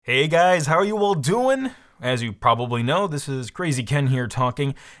Hey guys, how are you all doing? As you probably know, this is Crazy Ken here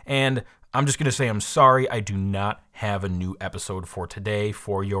talking, and I'm just going to say I'm sorry I do not have a new episode for today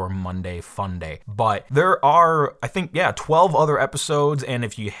for your Monday Fun Day. But there are, 12 other episodes, and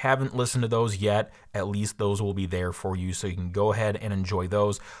if you haven't listened to those yet, at least those will be there for you, so you can go ahead and enjoy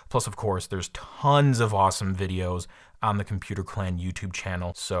those. Plus, of course, there's tons of awesome videos on the Computer Clan YouTube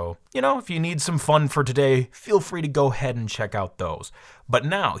channel. So, if you need some fun for today, feel free to go ahead and check out those. But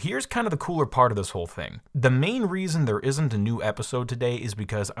now, here's kind of the cooler part of this whole thing. The main reason there isn't a new episode today is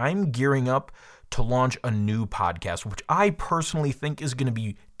because I'm gearing up to launch a new podcast, which I personally think is going to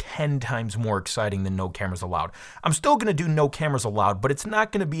be 10 times more exciting than No Cameras Allowed. I'm still going to do No Cameras Allowed, but it's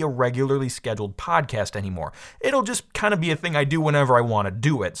not going to be a regularly scheduled podcast anymore. It'll just kind of be a thing I do whenever I want to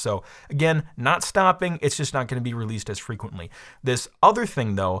do it. So again, not stopping, it's just not going to be released as frequently. This other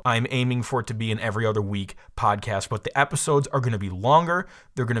thing though, I'm aiming for it to be an every other week podcast, but the episodes are going to be longer.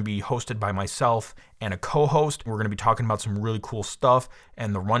 They're going to be hosted by myself and a co-host. We're going to be talking about some really cool stuff,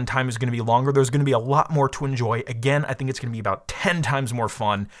 and the runtime is going to be longer. There's going to be a lot more to enjoy. Again, I think it's going to be about 10 times more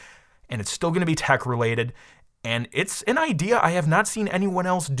fun, and it's still going to be tech related, and it's an idea I have not seen anyone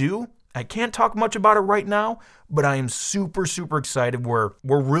else do. I can't talk much about it right now, but I am super, super excited. We're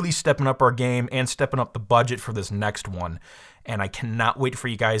really stepping up our game and stepping up the budget for this next one, and I cannot wait for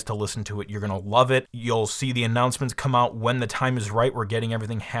you guys to listen to it. You're going to love it. You'll see the announcements come out when the time is right. We're getting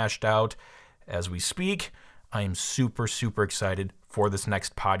everything hashed out as we speak. I am super, super excited for this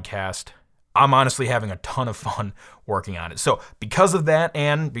next podcast. I'm honestly having a ton of fun working on it. So because of that,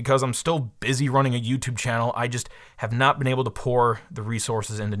 and because I'm still busy running a YouTube channel, I just have not been able to pour the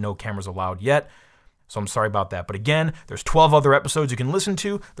resources into No Cameras Allowed yet. So I'm sorry about that. But again, there's 12 other episodes you can listen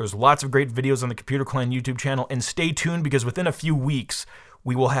to. There's lots of great videos on the Computer Clan YouTube channel. And stay tuned, because within a few weeks,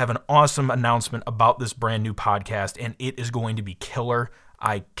 we will have an awesome announcement about this brand new podcast, and it is going to be killer.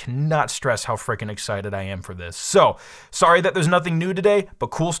 I cannot stress how freaking excited I am for this. So, sorry that there's nothing new today,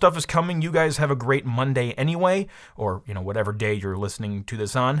 but cool stuff is coming. You guys have a great Monday anyway, or, whatever day you're listening to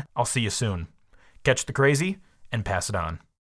this on. I'll see you soon. Catch the crazy and pass it on.